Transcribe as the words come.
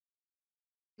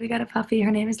We got a puppy.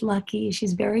 Her name is Lucky.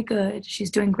 She's very good.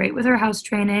 She's doing great with her house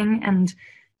training and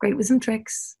great with some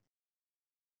tricks.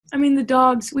 I mean, the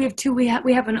dogs, we have two. We have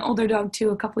an older dog too,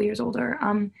 a couple years older.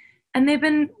 And they've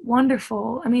been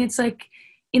wonderful. I mean, it's like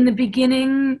in the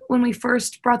beginning when we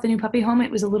first brought the new puppy home,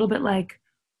 it was a little bit like,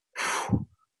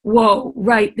 whoa,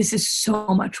 right, this is so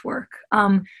much work.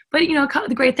 But you know,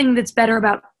 the great thing that's better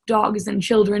about dogs than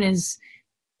children is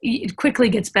it quickly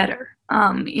gets better.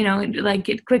 You know, like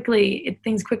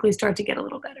things quickly start to get a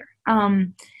little better.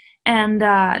 And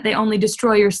they only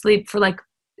destroy your sleep for like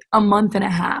a month and a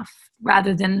half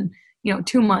rather than,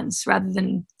 2 months rather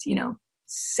than,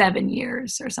 7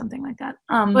 years or something like that.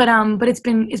 But it's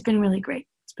been really great.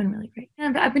 It's been really great.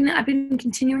 And I've been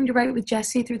continuing to write with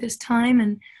Jesse through this time,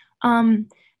 and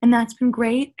that's been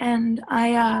great. And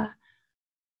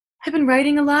I've been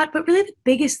writing a lot, but really the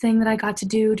biggest thing that I got to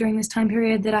do during this time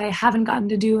period that I haven't gotten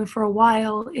to do for a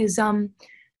while is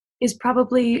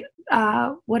probably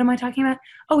what am I talking about?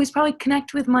 Oh, is probably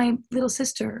connect with my little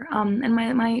sister. And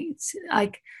my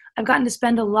I've gotten to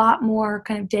spend a lot more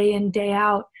kind of day in, day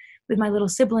out with my little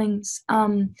siblings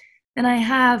than I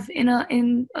have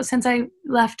since I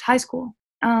left high school.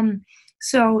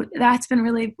 So that's been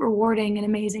really rewarding and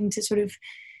amazing to sort of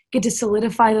get to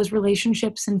solidify those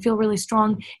relationships and feel really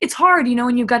strong. It's hard,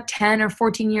 when you've got 10 or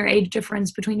 14-year age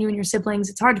difference between you and your siblings.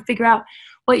 It's hard to figure out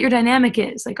what your dynamic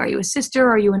is. Like, are you a sister?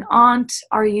 Are you an aunt?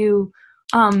 Are you,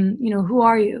 who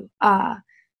are you?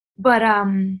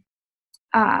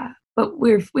 But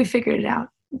we've figured it out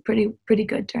pretty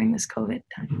good during this COVID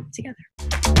time together.